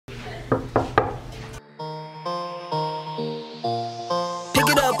Pick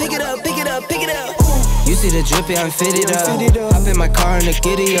it up, pick it up, pick it up. You see the drippy, I'm fitted up. Hop in my car and the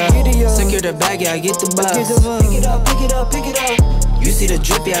giddy up. Secure the bag, yeah, I get the bus. Pick it up, pick it up, pick it up. You see the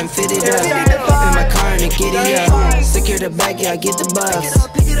drippy, I'm fitted up. Hop in my car and the giddy up. Secure the bag, yeah, I get the bus.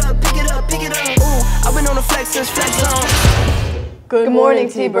 Pick it up, pick it up, pick it up. Ooh, I've been on the flex since flex zone. Good morning,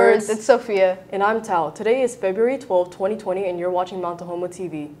 T-Birds. It's Sofia. And I'm Tao. Today is February 12, 2020, and you're watching Mount Tahoma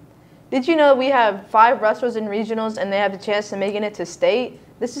TV. Did you know we have 5 wrestlers in regionals and they have the chance of making it to state?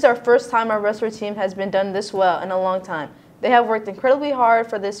 This is our first time our wrestler team has been done this well in a long time. They have worked incredibly hard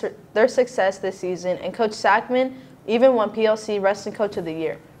for their success this season, and Coach Sackman even won PLC Wrestling Coach of the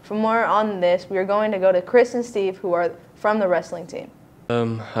Year. For more on this, we are going to go to Chris and Steve, who are from the wrestling team.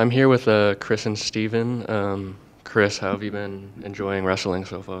 I'm here with Chris and Steven. Chris, how have you been enjoying wrestling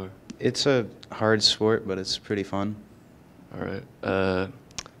so far? It's a hard sport, but it's pretty fun. All right.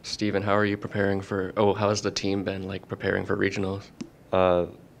 Steven, how are you preparing for, how has the team been like preparing for regionals?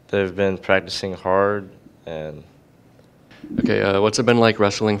 They've been practicing hard and... Okay, what's it been like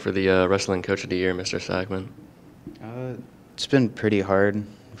wrestling for the Wrestling Coach of the Year, Mr. Sackman? It's been pretty hard,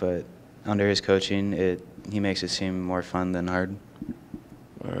 but under his coaching, he makes it seem more fun than hard.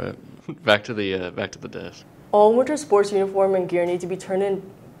 All right, back to the desk. All winter sports uniform and gear need to be turned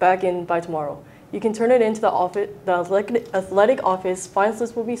back in by tomorrow. You can turn it into the athletic office. Fines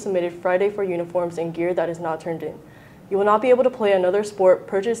list will be submitted Friday for uniforms and gear that is not turned in. You will not be able to play another sport,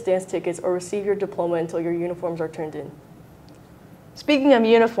 purchase dance tickets, or receive your diploma until your uniforms are turned in. Speaking of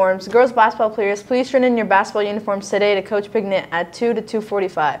uniforms, girls basketball players, please turn in your basketball uniforms today to Coach Pignett at 2 to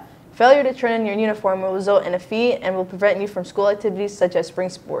 2:45. Failure to turn in your uniform will result in a fee and will prevent you from school activities such as spring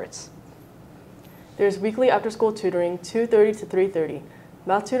sports. There's weekly after-school tutoring, 2:30 to 3:30.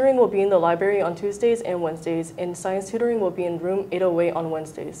 Math tutoring will be in the library on Tuesdays and Wednesdays, and science tutoring will be in room 808 on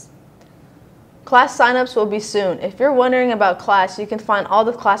Wednesdays. Class signups will be soon. If you're wondering about class, you can find all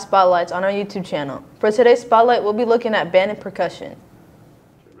the class spotlights on our YouTube channel. For today's spotlight, we'll be looking at band and percussion.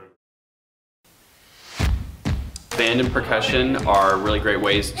 Band and percussion are really great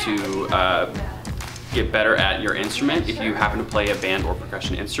ways to get better at your instrument if you happen to play a band or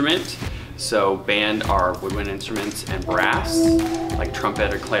percussion instrument. So band are woodwind instruments and brass, like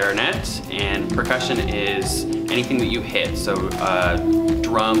trumpet or clarinet, and percussion is anything that you hit. So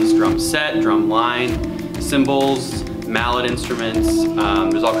drums, drum set, drum line, cymbals, mallet instruments.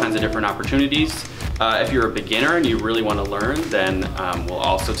 There's all kinds of different opportunities. If you're a beginner and you really want to learn, then we'll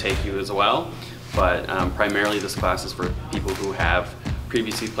also take you as well. But primarily this class is for people who have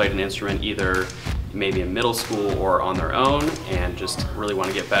previously played an instrument either maybe in middle school or on their own and just really want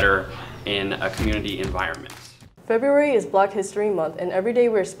to get better in a community environment. February is Black History Month, and every day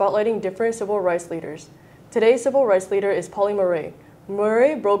we're spotlighting different civil rights leaders. Today's civil rights leader is Pauli Murray.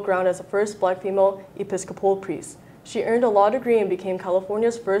 Murray broke ground as the first Black female Episcopal priest. She earned a law degree and became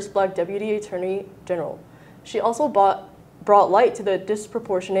California's first Black Deputy Attorney General. She also brought light to the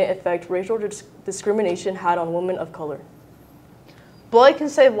disproportionate effect racial discrimination had on women of color. Blood can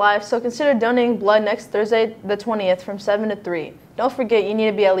save lives, so consider donating blood next Thursday the 20th from 7 to 3. Don't forget you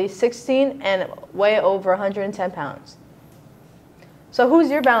need to be at least 16 and weigh over 110 pounds. So who's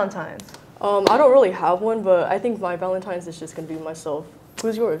your Valentine's? I don't really have one, but I think my Valentine's is just going to be myself.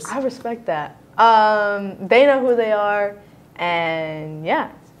 Who's yours? I respect that. They know who they are, and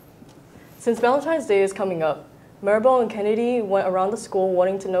yeah. Since Valentine's Day is coming up, Maribel and Kennedy went around the school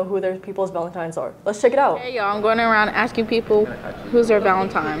wanting to know who their people's Valentines are. Let's check it out. Hey y'all, I'm going around asking people who's their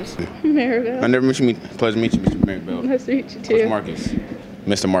Valentines. Maribel. I never met you. Pleasure to meet you, Mr. Maribel. Nice to meet you too. Coach Marcus,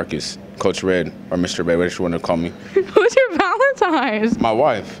 Mr. Marcus, Coach Red, or Mr. Red, whatever you want to call me. Who's your Valentines? My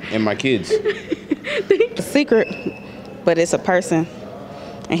wife and my kids. It's a secret, but it's a person,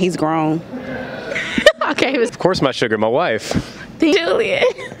 and he's grown. Okay. Of course my sugar, my wife. Julian.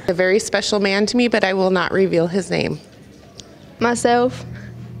 A very special man to me, but I will not reveal his name. Myself.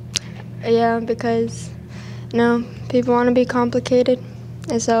 Yeah, because, people want to be complicated,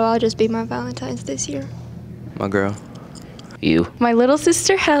 and so I'll just be my Valentine's this year. My girl. You. My little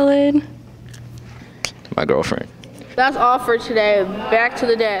sister Helen. My girlfriend. That's all for today. Back to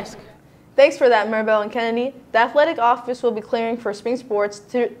the desk. Thanks for that, Maribel and Kennedy. The athletic office will be clearing for spring sports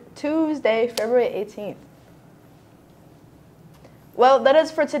Tuesday, February 18th. Well, that is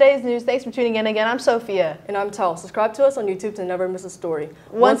for today's news. Thanks for tuning in again. I'm Sophia. And I'm Tao. Subscribe to us on YouTube to never miss a story.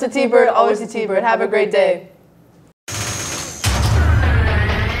 Once a T-Bird, always a T-Bird. Have a great day.